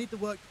Sawbones, and I need the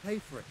work to pay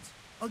for it.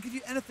 I'll give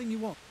you anything you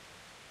want.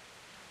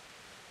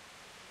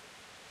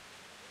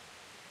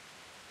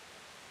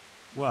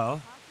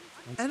 Well...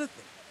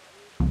 Anything.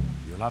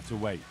 You'll have to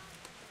wait.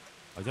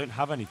 I don't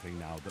have anything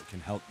now that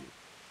can help you.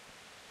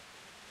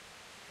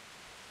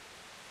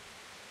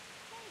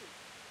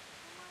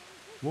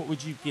 What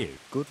would you give?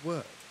 Good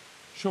word.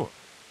 Sure.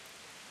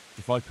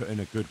 If I put in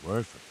a good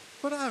word for you.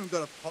 But I haven't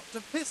got a pot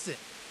to piss in.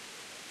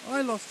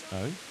 I lost...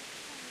 Oh?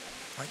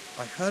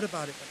 I heard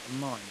about it at the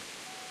mine.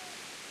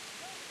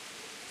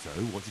 So,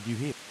 what did you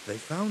hear? They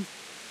found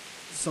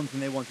something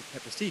they wanted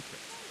kept a secret.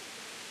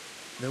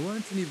 There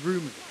weren't any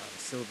rumours about a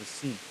silver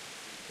scene,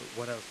 but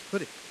what else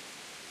could it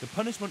be? The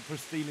punishment for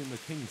stealing the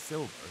king's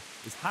silver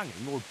is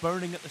hanging or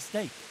burning at the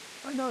stake.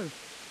 I know,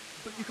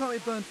 but you can't be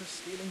burned for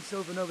stealing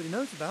silver nobody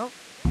knows about.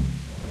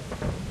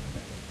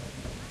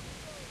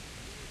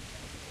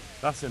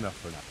 That's enough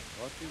for now.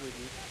 God be with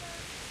you.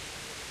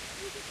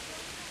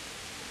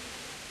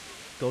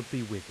 God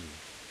be with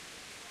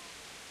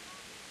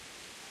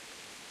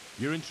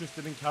you. You're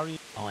interested in carrying...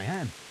 I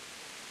am.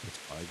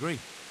 I agree.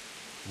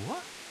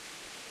 What?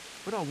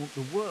 But I want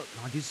the work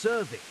and I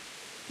deserve it.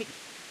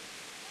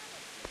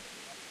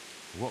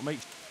 What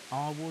makes...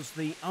 I was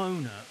the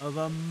owner of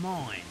a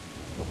mine.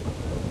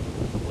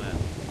 Well,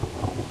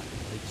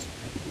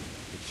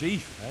 the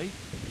chief, eh?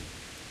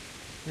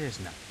 There's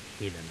no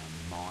hill in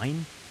a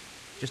mine.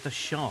 Just a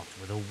shaft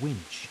with a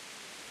winch.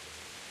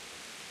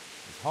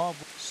 It's hard...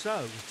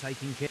 So,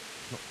 taking care...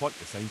 Not quite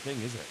the same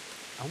thing, is it?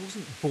 I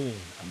wasn't born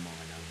a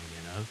mine owner,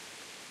 you know.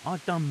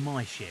 I've done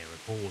my share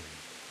of balling.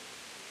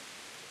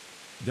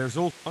 There's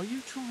all... Are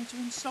you trying to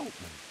insult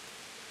me?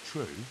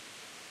 True.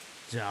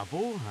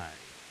 Double, hey?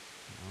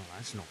 Oh,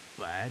 that's not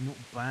bad,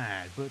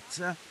 but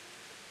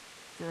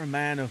for a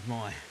man of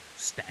my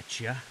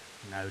stature,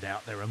 no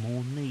doubt there are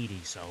more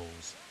needy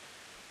souls.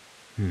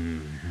 For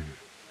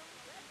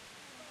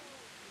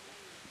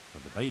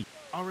the bailiff.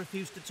 I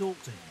refuse to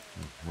talk to him.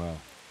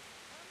 Well...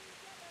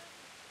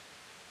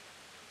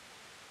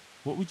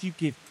 What would you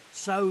give...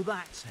 So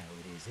that's how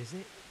it is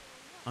it?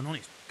 An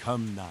honest...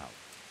 Come now.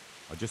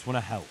 I just want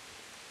to help,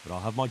 but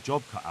I'll have my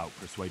job cut out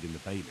persuading the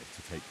bailiff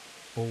to take...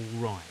 All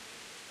right.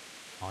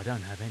 I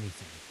don't have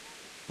anything,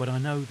 but I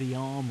know the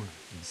armourer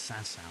in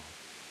Sasau.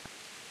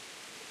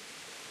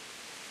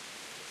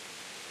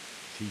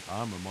 Cheap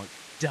armour might...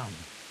 Done.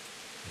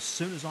 As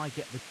soon as I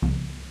get the...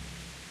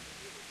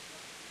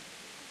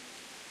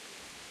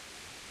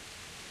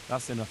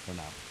 That's enough for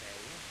now.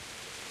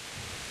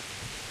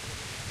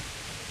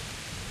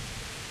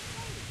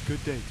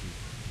 Good day to you.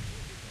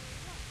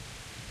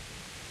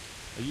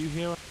 Are you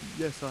here?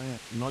 Yes, I am.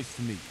 Nice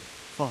to meet you.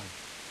 Fine.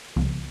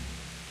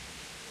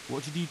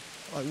 What did you...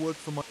 I work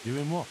for my...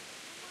 Doing what?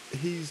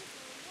 He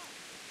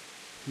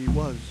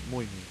was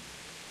Moini.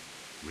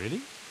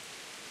 Really?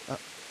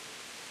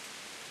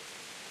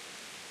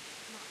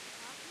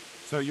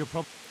 So you're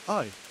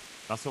Aye.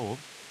 That's all?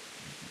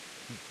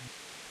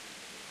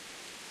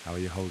 How are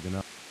you holding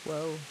up?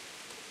 Well...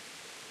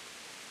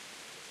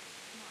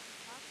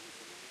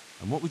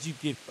 And what would you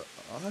give...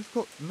 I've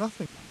got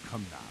nothing.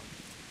 Come now.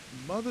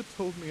 Mother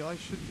told me I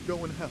should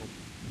go and help.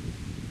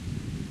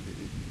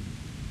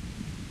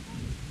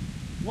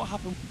 What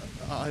happened?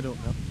 I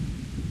don't know.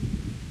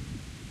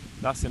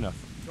 That's enough.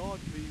 God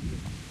be with you.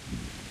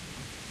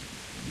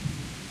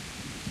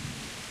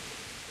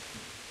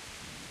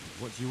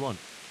 What do you want?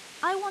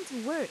 I want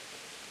to work.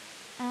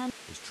 And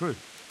It's true.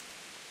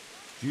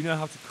 Do you know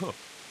how to cook?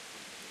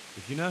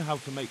 If you know how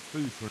to make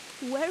food for...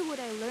 where would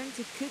I learn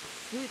to cook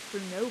food for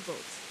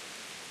nobles?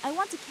 I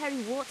want to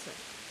carry water.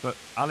 But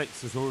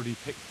Alex has already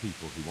picked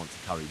people who want to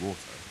carry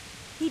water.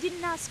 He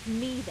didn't ask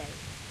me though,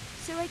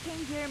 so I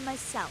came here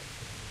myself.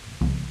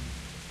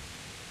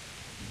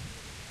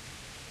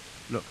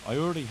 Look, I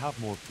already have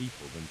more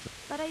people than...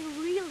 But I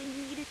really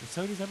needed... But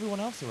so does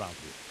everyone else around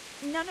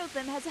here. None of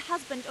them has a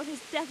husband on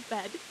his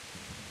deathbed.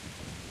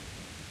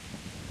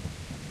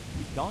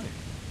 He's dying.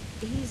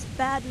 He's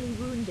badly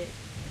wounded.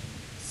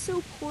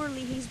 So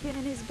poorly he's been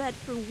in his bed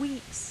for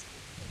weeks.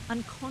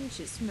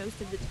 Unconscious most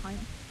of the time.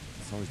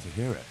 Sorry to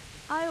hear it.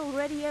 I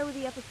already owe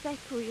the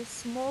apothecary a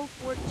small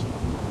fortune.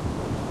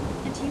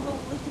 And he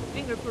won't lift a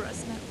finger for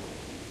us now.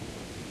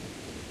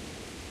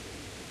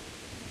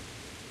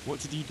 What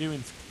did you do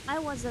in... I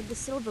was at the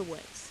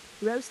silverworks,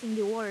 roasting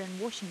the ore and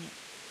washing it.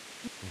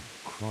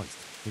 Oh, Christ,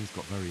 things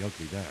got very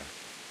ugly there.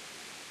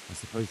 I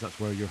suppose that's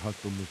where your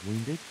husband was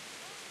wounded?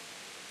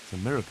 It's a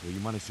miracle you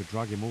managed to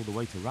drag him all the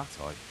way to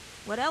Rattay.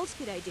 What else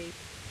could I do?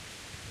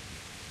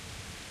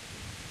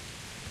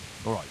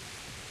 All right,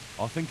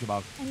 I'll think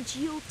about... And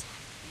you'll...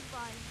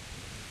 Goodbye.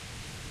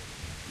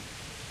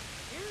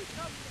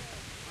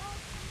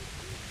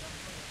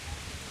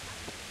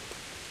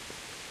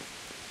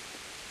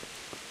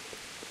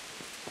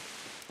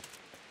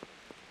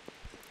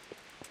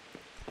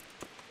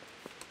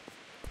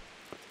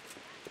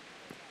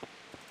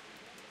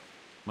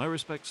 My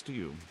respects to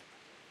you.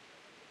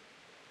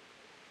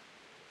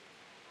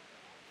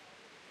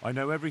 I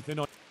know everything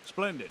on...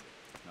 Splendid.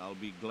 I'll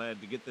be glad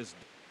to get this...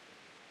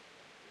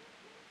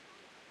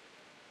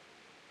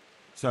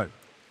 So,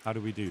 how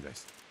do we do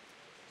this?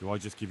 Do I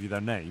just give you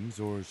their names,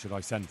 or should I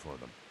send for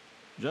them?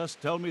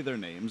 Just tell me their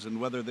names and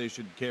whether they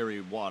should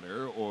carry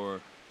water or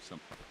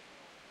something.